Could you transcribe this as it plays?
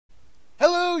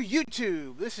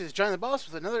YouTube! This is John the Boss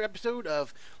with another episode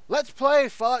of Let's Play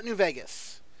Fallout New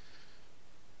Vegas.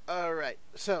 Alright,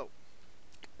 so,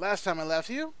 last time I left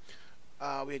you,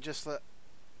 we had just got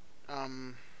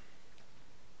done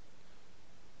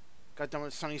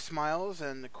with Sunny Smiles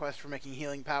and the quest for making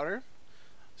healing powder.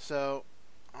 So,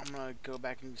 I'm gonna go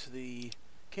back into the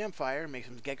campfire and make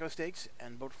some gecko steaks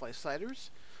and butterfly sliders.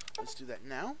 Let's do that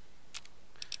now.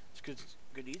 It's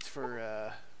good eats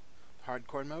for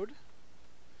hardcore mode.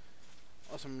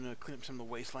 Also, I'm going to clean up some of the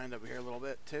wasteland over here a little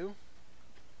bit, too.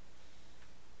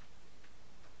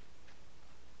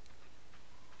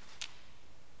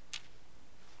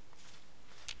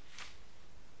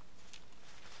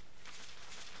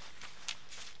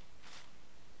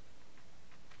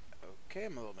 Okay,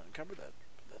 I'm a little bit encumbered, but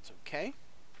that's okay.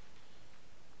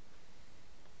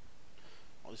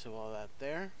 I'll just have all that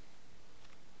there.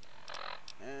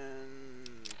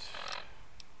 And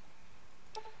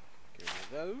get rid of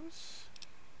those.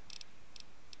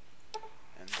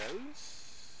 And those.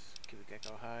 Give the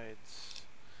gecko hides.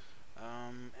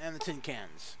 And the tin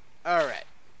cans. Alright.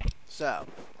 So.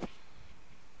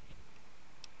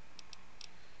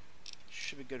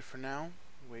 Should be good for now.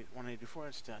 Wait, 184.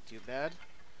 It's not too bad.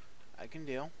 I can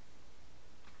deal.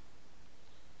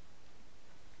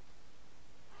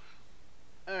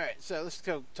 Alright, so let's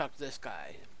go talk to this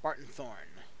guy. Barton Thorn.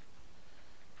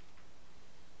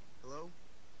 Hello?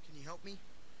 Can you help me?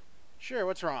 Sure,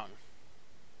 what's wrong?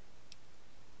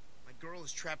 My girl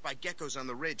is trapped by geckos on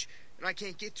the ridge, and I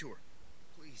can't get to her.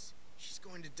 Please, she's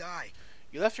going to die.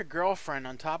 You left your girlfriend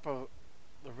on top of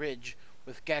the ridge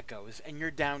with geckos, and you're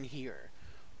down here.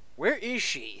 Where is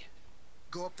she?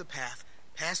 Go up the path,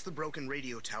 past the broken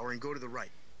radio tower, and go to the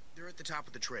right. They're at the top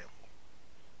of the trail.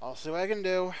 I'll see what I can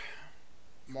do.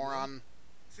 Moron.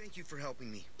 Thank you for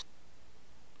helping me.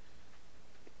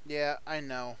 Yeah, I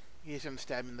know. He's gonna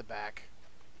stab me in the back.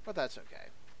 But that's okay.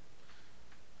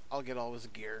 I'll get all his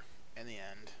gear in the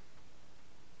end.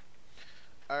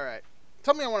 Alright.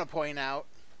 Something I want to point out.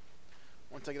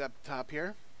 Once I get up top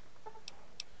here.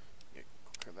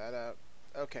 Clear that out.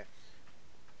 Okay.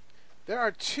 There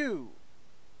are two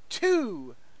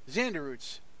Xander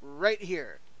roots right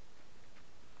here.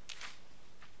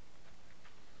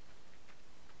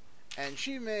 And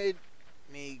she made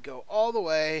me go all the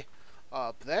way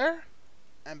up there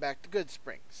and back to Good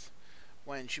Springs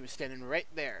when she was standing right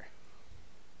there.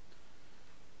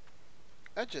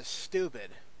 That's just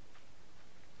stupid.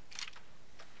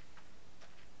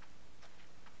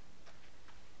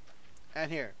 And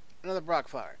here, another Brock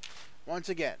flower. Once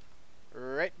again,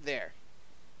 right there.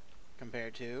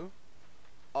 Compared to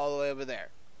all the way over there.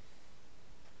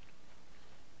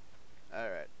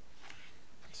 Alright.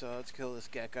 So let's kill this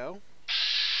gecko.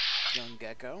 Young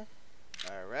gecko.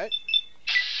 Alright.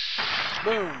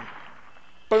 Boom.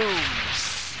 Boom.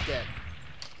 Dead.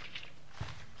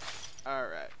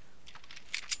 Alright.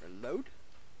 Reload.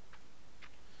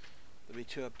 There'll be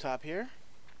two up top here.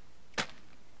 Which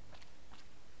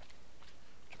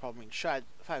probably means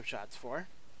 5 shots for.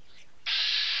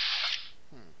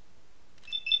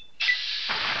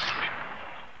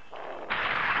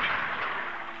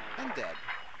 And dead.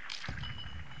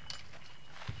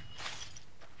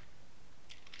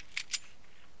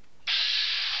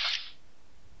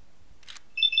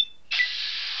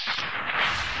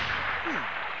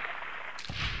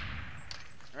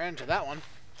 Ran into that one.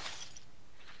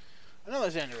 Another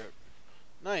Xander root.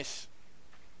 Nice.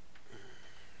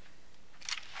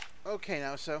 Okay,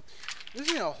 now, so there's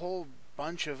gonna be a whole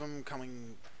bunch of them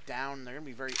coming down. They're gonna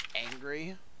be very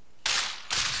angry.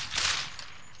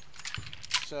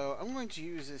 So I'm going to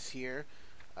use this here,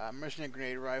 mercenary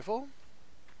grenade rifle.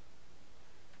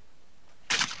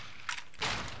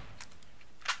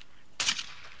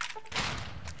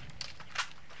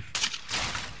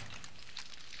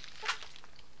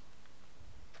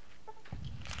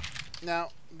 Now,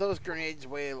 those grenades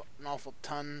weigh an awful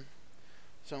ton,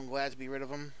 so I'm glad to be rid of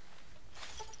them.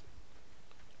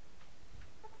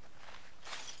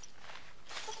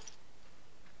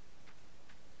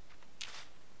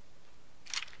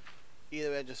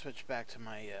 Either way, I just switched back to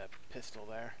my pistol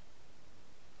there.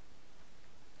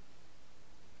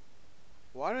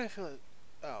 Why do I feel it?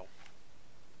 Oh.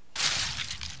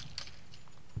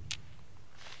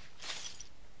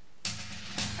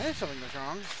 I knew something was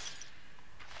wrong.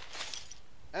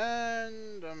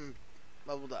 And I'm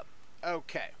leveled up.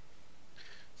 Okay.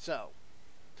 So,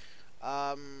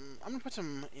 I'm gonna put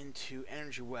some into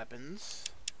energy weapons.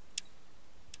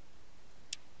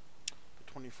 Put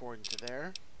 24 into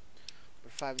there.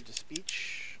 Put 5 into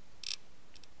speech.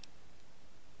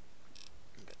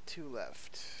 Got 2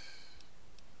 left.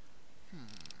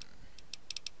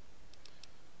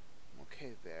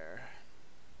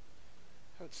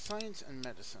 it's science and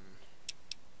medicine.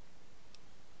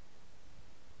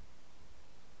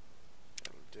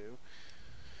 That'll do.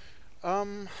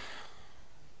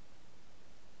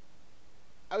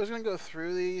 I was gonna go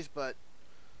through these, but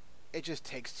it just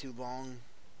takes too long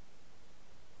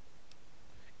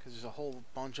because there's a whole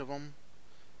bunch of them.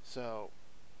 So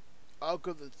I'll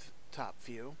go to the top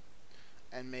few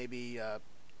and maybe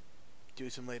do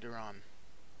some later on.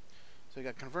 So we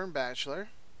got confirmed bachelor.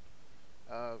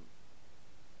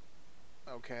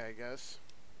 Okay, I guess.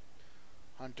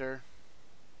 Hunter.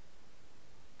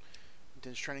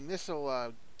 Intense training. This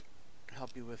will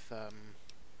help you with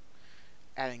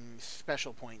adding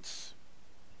special points.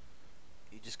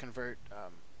 You just convert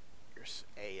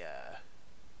a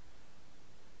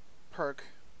perk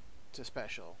to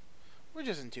special, which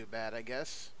isn't too bad, I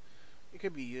guess. It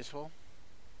could be useful.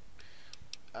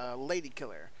 Lady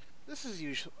Killer. This is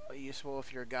useful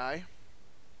if you're a guy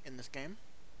in this game.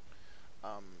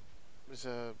 There's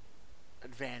a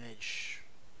advantage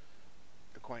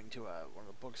according to one of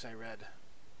the books I read.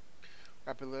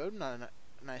 Rapid Load, not a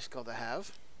nice skill to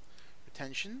have.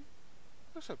 Retention,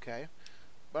 looks okay,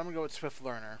 but I'm gonna go with Swift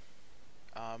Learner,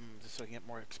 just so I can get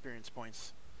more experience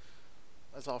points.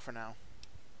 That's all for now.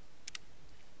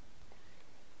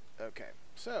 Okay,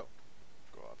 so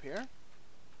go up here.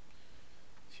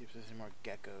 See if there's any more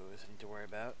geckos I need to worry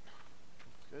about.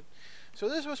 Good. So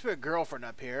there's supposed to be a girlfriend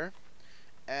up here,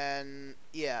 and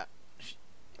yeah,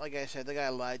 like I said, the guy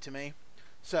lied to me.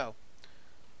 So,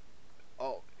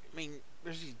 I mean,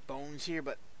 there's these bones here,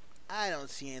 but I don't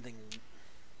see anything.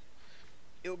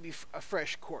 It would be a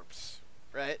fresh corpse,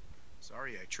 right?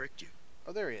 Sorry I tricked you.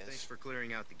 Oh, there he is. Thanks for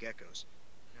clearing out the geckos.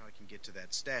 Now I can get to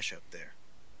that stash up there.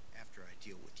 After I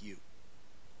deal with you.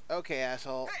 Okay,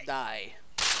 asshole. Hey! Die.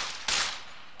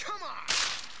 Come on!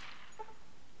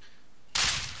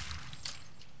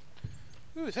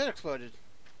 Ooh, his head exploded.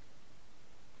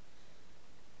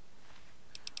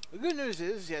 The good news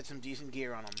is he had some decent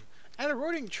gear on him. And a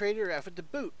roving trader effort to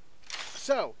boot.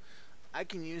 So, I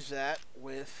can use that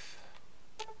with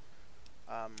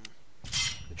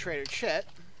the Trader Chet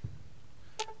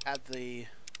at the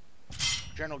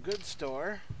General Goods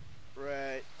store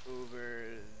right over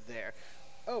there.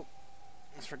 Oh,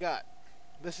 almost forgot.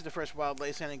 This is the first Wild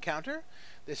Wasteland encounter.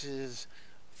 This is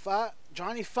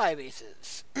Johnny Five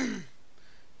Aces. Count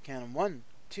them 1,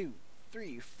 2,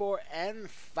 3, 4, and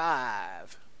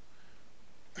 5.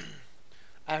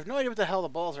 I have no idea what the hell the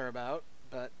balls are about,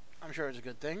 but I'm sure it's a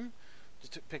good thing.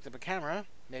 Just picked up a camera,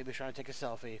 maybe he's trying to take a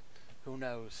selfie. Who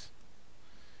knows?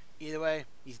 Either way,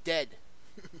 he's dead.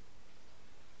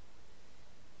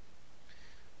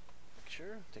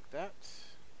 Sure, take that.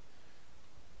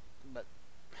 But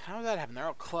how did that happen? They're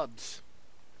all clubs.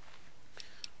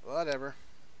 Whatever.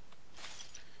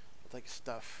 I'll take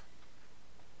stuff.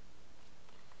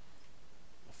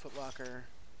 A footlocker.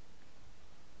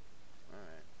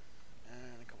 Alright.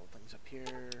 And a couple things up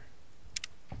here.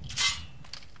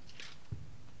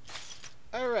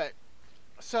 Alright.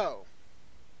 So,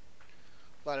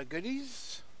 a lot of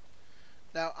goodies.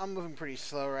 Now, I'm moving pretty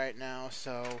slow right now,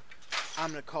 so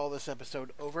I'm going to call this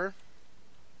episode over.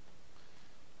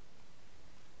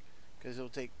 Because it'll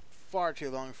take far too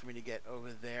long for me to get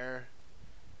over there.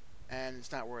 And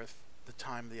it's not worth the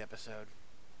time of the episode.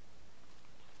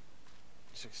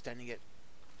 Just extending it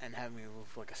and having me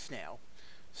move like a snail.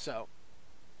 So,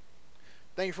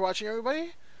 thank you for watching,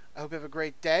 everybody. I hope you have a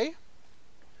great day.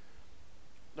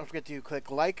 Don't forget to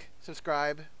click like,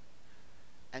 subscribe,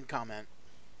 and comment.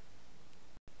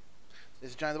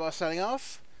 This is Johnny the Boss signing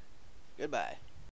off. Goodbye.